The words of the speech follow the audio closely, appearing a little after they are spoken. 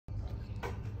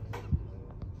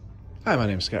Hi, my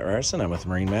name is Scott Ryerson. I'm with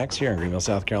MarineMax here in Greenville,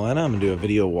 South Carolina. I'm going to do a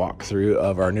video walkthrough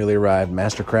of our newly arrived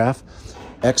Mastercraft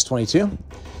X22.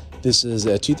 This is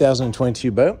a 2022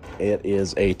 boat. It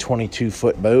is a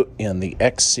 22-foot boat in the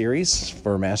X series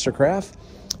for Mastercraft.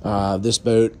 This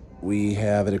boat, we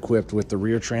have it equipped with the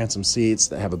rear transom seats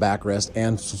that have a backrest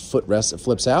and footrest that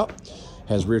flips out.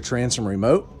 Has rear transom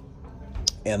remote.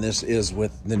 And this is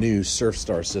with the new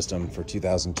SurfStar system for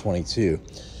 2022.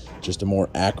 Just a more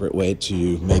accurate way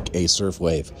to make a surf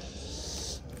wave.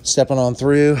 Stepping on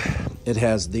through, it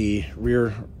has the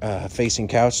rear facing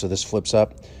couch, so this flips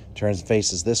up, turns and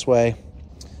faces this way,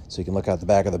 so you can look out the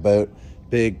back of the boat.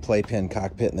 Big playpen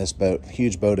cockpit in this boat.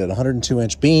 Huge boat at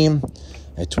 102-inch beam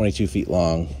at 22 feet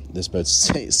long. This boat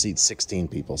seats 16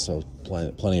 people, so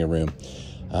plenty of room.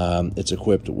 It's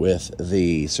equipped with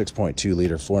the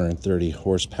 6.2-liter,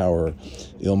 430-horsepower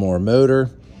Ilmor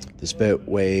motor. This boat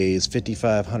weighs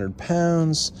 5,500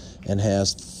 pounds and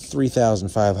has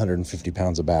 3,550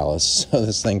 pounds of ballast. So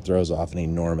this thing throws off an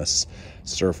enormous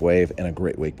surf wave and a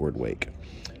great wakeboard wake.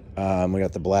 We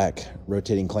got the black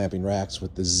rotating clamping racks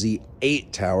with the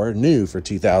Z8 tower, new for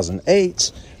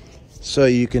 2008. So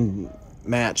you can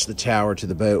match the tower to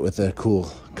the boat with the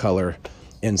cool color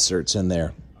inserts in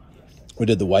there. We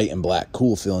did the white and black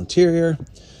cool fill interior.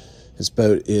 This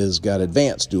boat is got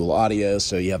advanced dual audio,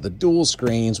 so you have the dual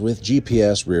screens with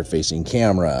GPS rear-facing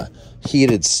camera,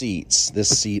 heated seats, this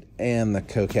seat and the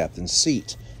co-captain's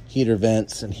seat, heater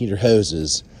vents and heater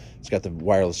hoses. It's got the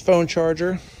wireless phone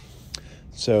charger.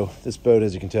 So this boat,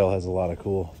 as you can tell, has a lot of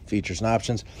cool features and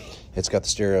options. It's got the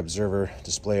stereo observer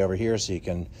display over here, so you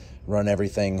can run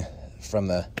everything from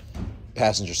the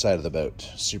passenger side of the boat.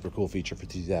 Super cool feature for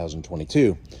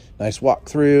 2022. Nice walk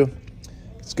through.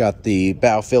 It's got the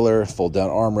bow filler, fold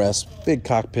down armrest, big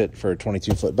cockpit for a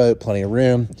 22-foot boat, plenty of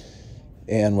room.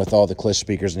 And with all the Clish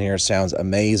speakers in here, sounds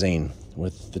amazing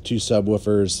with the 2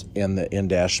 subwoofers and the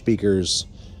in-dash speakers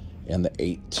and the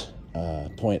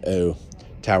 8.0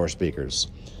 tower speakers.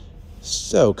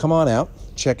 So come on out,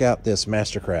 check out this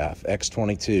Mastercraft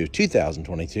X22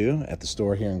 2022 at the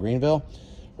store here in Greenville,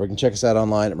 or you can check us out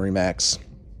online at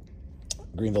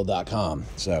MarineMaxGreenville.com.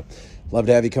 So love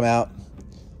to have you come out,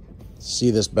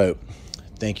 see this boat.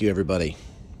 Thank you, everybody.